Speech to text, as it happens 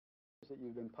that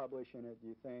you've been publishing it do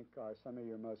you think are some of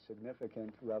your most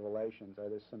significant revelations? Are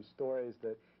there some stories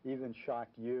that even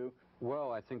shocked you?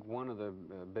 Well, I think one of the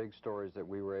big stories that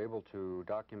we were able to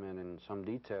document in some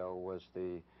detail was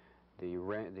the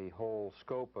whole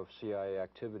scope of CIA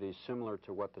activities similar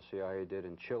to what the CIA did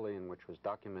in Chile, and which was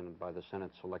documented by the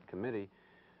Senate Select Committee,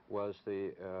 was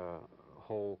the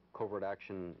whole covert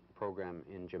action program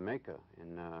in Jamaica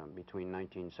in between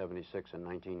 1976 and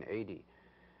 1980.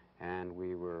 And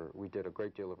we did a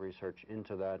great deal of research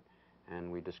into that,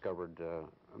 and we discovered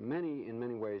in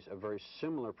many ways a very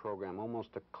similar program, almost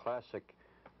a classic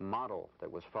model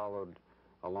that was followed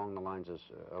along the lines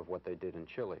of what they did in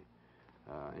Chile,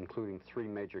 including three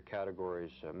major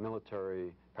categories: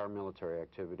 military, paramilitary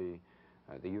activity,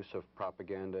 the use of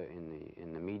propaganda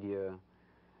in the media,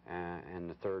 and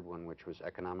the third one, which was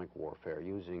economic warfare,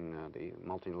 using the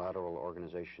multilateral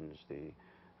organizations, the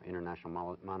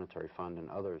International Monetary Fund and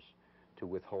others, to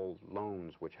withhold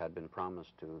loans which had been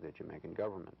promised to the Jamaican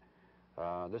government.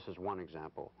 This is one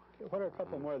example. What are a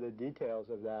couple more of the details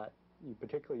of that?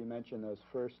 Particularly, you mentioned those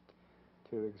first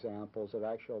two examples of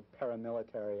actual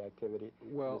paramilitary activity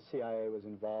the CIA was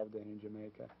involved in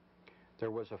Jamaica.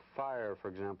 There was a fire, for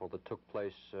example, that took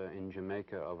place in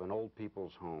Jamaica of an old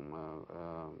people's home.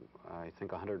 I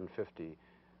think 150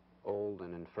 old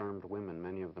and infirmed women,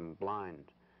 many of them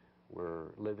blind,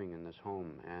 were living in this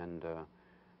home. And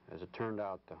as it turned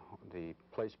out, the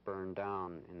place burned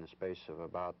down in the space of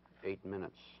about 8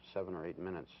 minutes, 7 or 8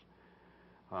 minutes.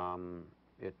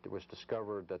 It was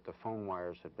discovered that the phone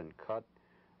wires had been cut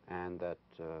and that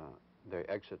the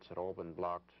exits had all been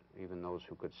blocked. Even those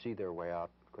who could see their way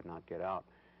out could not get out.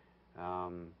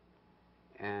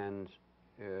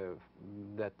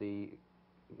 That the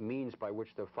means by which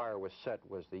the fire was set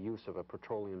was the use of a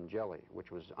petroleum jelly,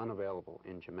 which was unavailable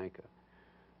in Jamaica.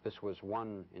 This was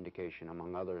one indication,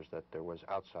 among others, that there was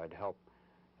outside help.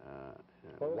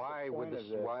 Why would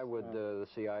the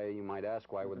CIA, you might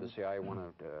ask, why would the CIA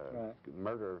want to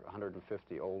murder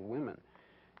 150 old women?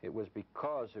 It was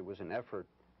because it was an effort,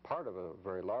 part of a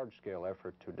very large-scale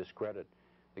effort to discredit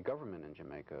the government in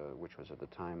Jamaica, which was at the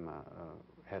time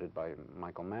headed by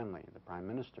Michael Manley, the Prime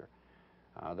Minister.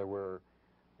 There were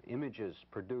images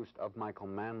produced of Michael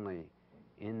Manley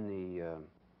in the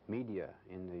media,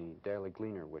 in the Daily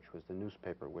Gleaner, which was the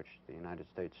newspaper which the United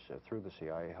States, through the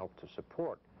CIA, helped to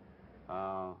support.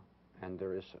 And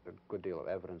there is a good deal of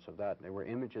evidence of that. There were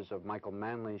images of Michael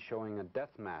Manley showing a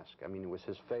death mask. I mean, it was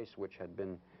his face which had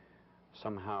been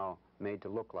somehow made to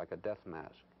look like a death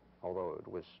mask, although it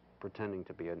was pretending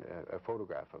to be a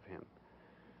photograph of him.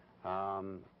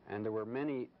 And there were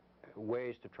many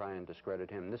ways to try and discredit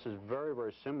him. This is very,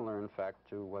 very similar, in fact,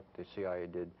 to what the CIA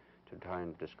did to try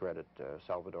and discredit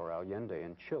Salvador Allende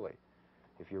in Chile.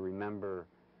 If you remember,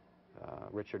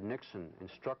 Richard Nixon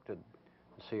instructed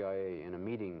the CIA in a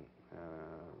meeting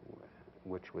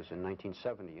which was in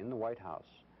 1970 in the White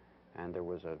House, and there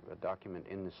was a document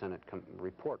in the Senate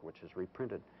report which is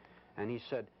reprinted, and he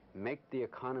said, "Make the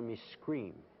economy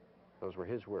scream." Those were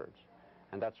his words.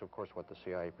 And that's, of course, what the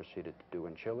CIA proceeded to do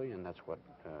in Chile, and that's what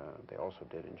they also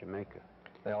did in Jamaica.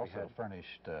 They also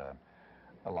furnished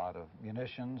a lot of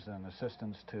munitions and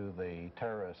assistance to the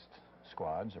terrorist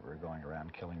squads that were going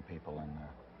around killing people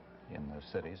in the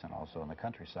cities and also in the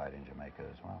countryside in Jamaica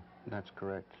as well. That's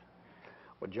correct.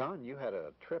 Well, John, you had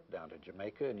a trip down to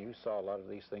Jamaica, and you saw a lot of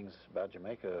these things about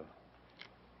Jamaica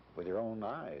with your own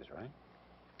eyes, right?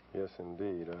 Yes,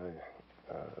 indeed.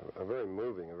 A very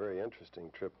moving, a very interesting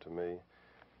trip to me,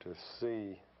 to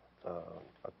see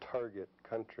a target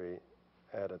country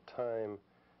at a time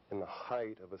in the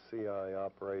height of a CIA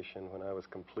operation when I was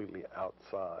completely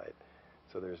outside.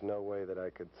 So there's no way that I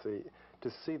could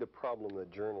see the problem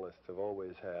that journalists have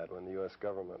always had when the U.S.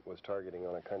 government was targeting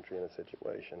on a country in a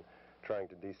situation, trying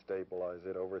to destabilize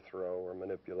it, overthrow or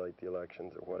manipulate the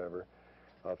elections or whatever,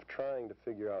 of trying to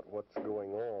figure out what's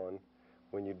going on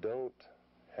when you don't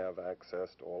have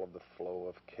access to all of the flow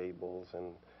of cables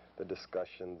and the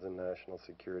discussions in National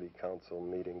Security Council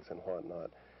meetings and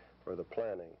whatnot for the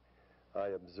planning. I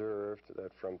observed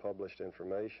that from published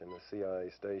information, the CIA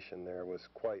station there was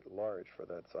quite large for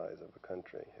that size of a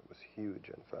country. It was huge,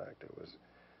 in fact. It was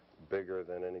bigger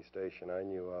than any station I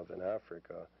knew of in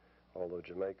Africa, although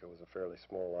Jamaica was a fairly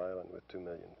small island with 2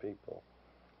 million people.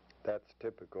 That's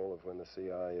typical of when the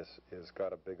CIA has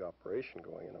got a big operation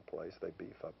going in a place. They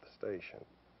beef up the station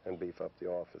and beef up the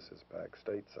offices back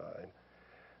stateside.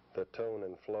 The tone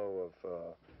and flow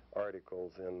of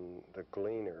articles in the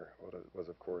Gleaner was,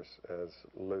 of course, as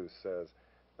Lou says,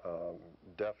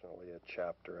 definitely a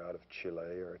chapter out of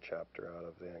Chile or a chapter out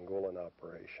of the Angolan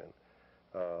operation.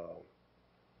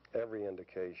 every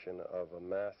indication of a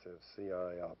massive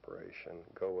CIA operation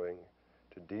going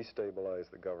to destabilize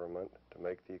the government, to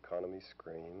make the economy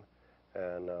scream.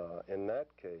 And in that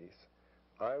case,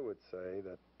 I would say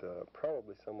that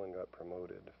probably someone got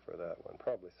promoted for that one,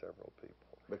 probably several people.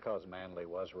 Because Manley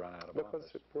was run out of office.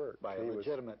 Because it worked. By a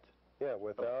legitimate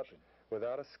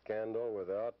without a scandal,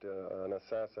 without an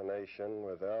assassination,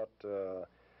 without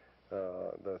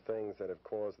the things that have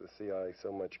caused the CIA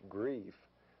so much grief.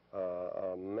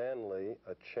 Manley,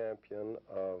 a champion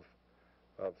of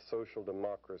social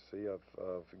democracy, of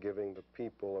giving the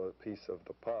people a piece of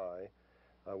the pie,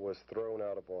 was thrown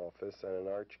out of office, and an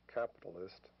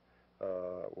arch-capitalist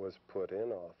was put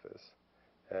in office.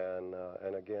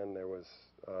 And again, there was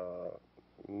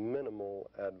minimal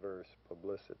adverse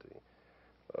publicity.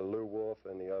 Lew Wolf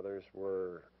and the others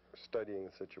were studying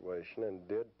the situation and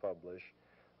did publish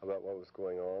about what was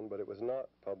going on, but it was not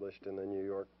published in the New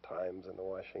York Times and the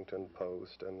Washington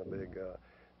Post, and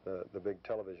the big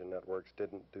television networks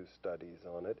didn't do studies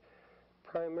on it,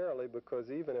 primarily because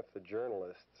even if the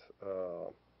journalists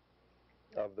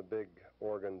of the big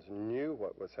organs knew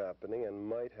what was happening and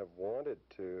might have wanted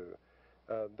to,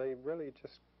 they really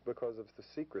just, because of the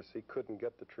secrecy, couldn't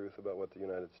get the truth about what the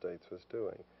United States was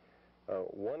doing.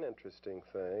 One interesting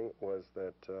thing was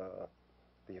that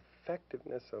the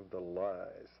effectiveness of the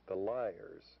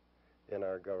liars in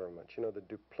our government, you know, the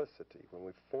duplicity. When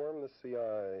we formed the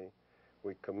CIA,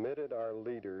 we committed our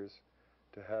leaders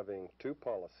to having two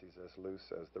policies, as Lew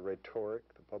says, the rhetoric,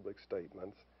 the public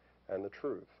statements, and the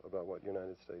truth about what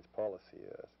United States policy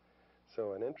is.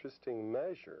 So an interesting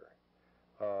measure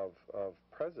of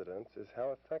presidents is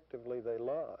how effectively they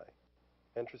lie.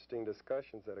 Interesting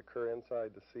discussions that occur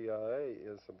inside the CIA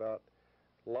is about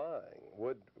lying.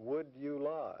 Would you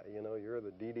lie? You know, you're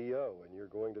the DDO and you're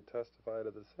going to testify to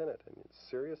the Senate, and it's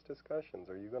serious discussions.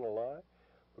 Are you going to lie?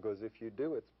 Because if you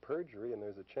do, it's perjury, and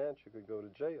there's a chance you could go to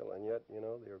jail, and yet, you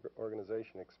know, the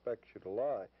organization expects you to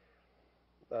lie.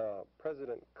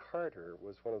 President Carter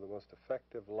was one of the most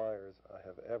effective liars I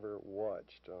have ever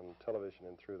watched on television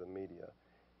and through the media.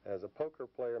 As a poker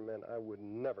player, man, I would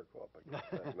never go up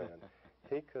against that man.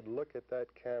 He could look at that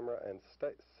camera and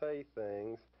say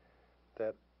things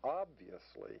that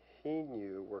obviously he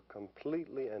knew were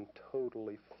completely and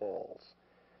totally false.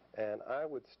 And I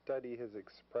would study his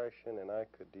expression, and I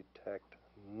could detect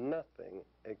nothing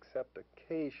except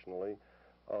occasionally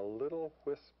a little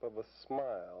wisp of a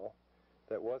smile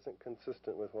that wasn't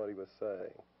consistent with what he was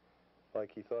saying,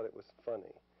 like he thought it was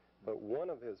funny. But one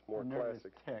of his more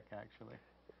classic tick, actually.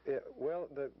 Yeah, well,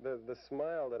 the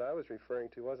smile that I was referring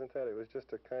to wasn't that. It was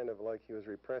just a kind of like he was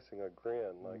repressing a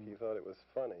grin, like he thought it was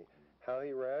funny. How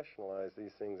he rationalized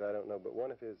these things, I don't know, but one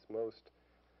of his most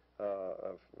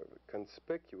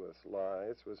conspicuous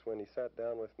lies was when he sat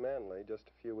down with Manley just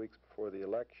a few weeks before the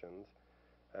elections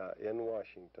in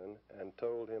Washington and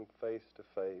told him face to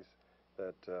face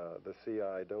that the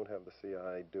CIA, don't have the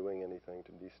CIA doing anything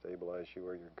to destabilize you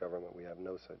or your government. We have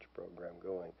no such program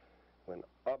going, when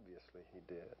obviously he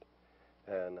did.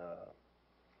 And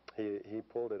he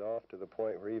pulled it off to the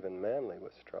point where even Manley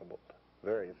was troubled.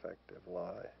 Very effective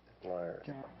liars.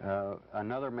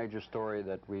 Another major story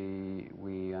that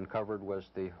we uncovered was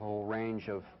the whole range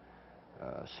of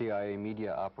CIA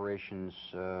media operations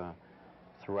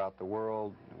throughout the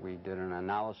world. We did an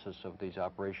analysis of these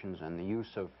operations and the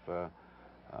use of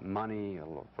money,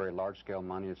 very large-scale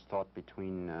money. It's thought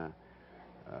between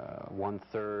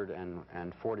 1/3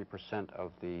 and 40%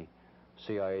 of the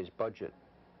CIA's budget.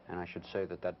 And I should say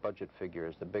that that budget figure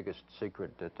is the biggest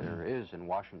secret that there is in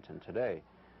Washington today.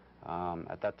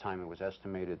 At that time, it was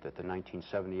estimated that the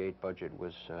 1978 budget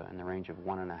was in the range of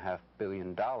 $1.5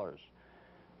 billion.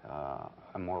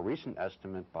 A more recent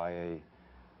estimate by a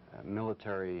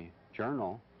military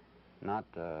journal, not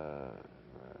a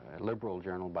liberal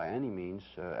journal by any means,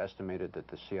 estimated that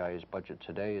the CIA's budget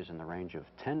today is in the range of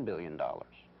 $10 billion.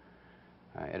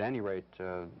 At any rate,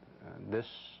 this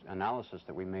analysis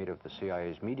that we made of the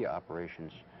CIA's media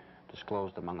operations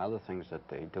disclosed, among other things, that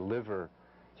they deliver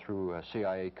through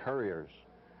CIA couriers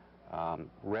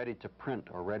ready to print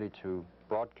or ready to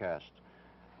broadcast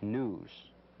news,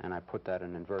 and I put that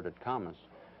in inverted commas,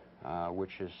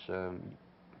 which is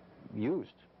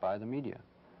used by the media.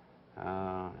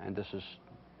 And this is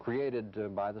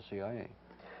created by the CIA.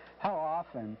 How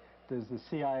often does the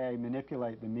CIA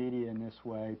manipulate the media in this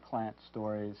way, plant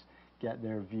stories, get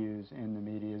their views in the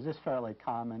media? Is this fairly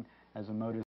common as a modus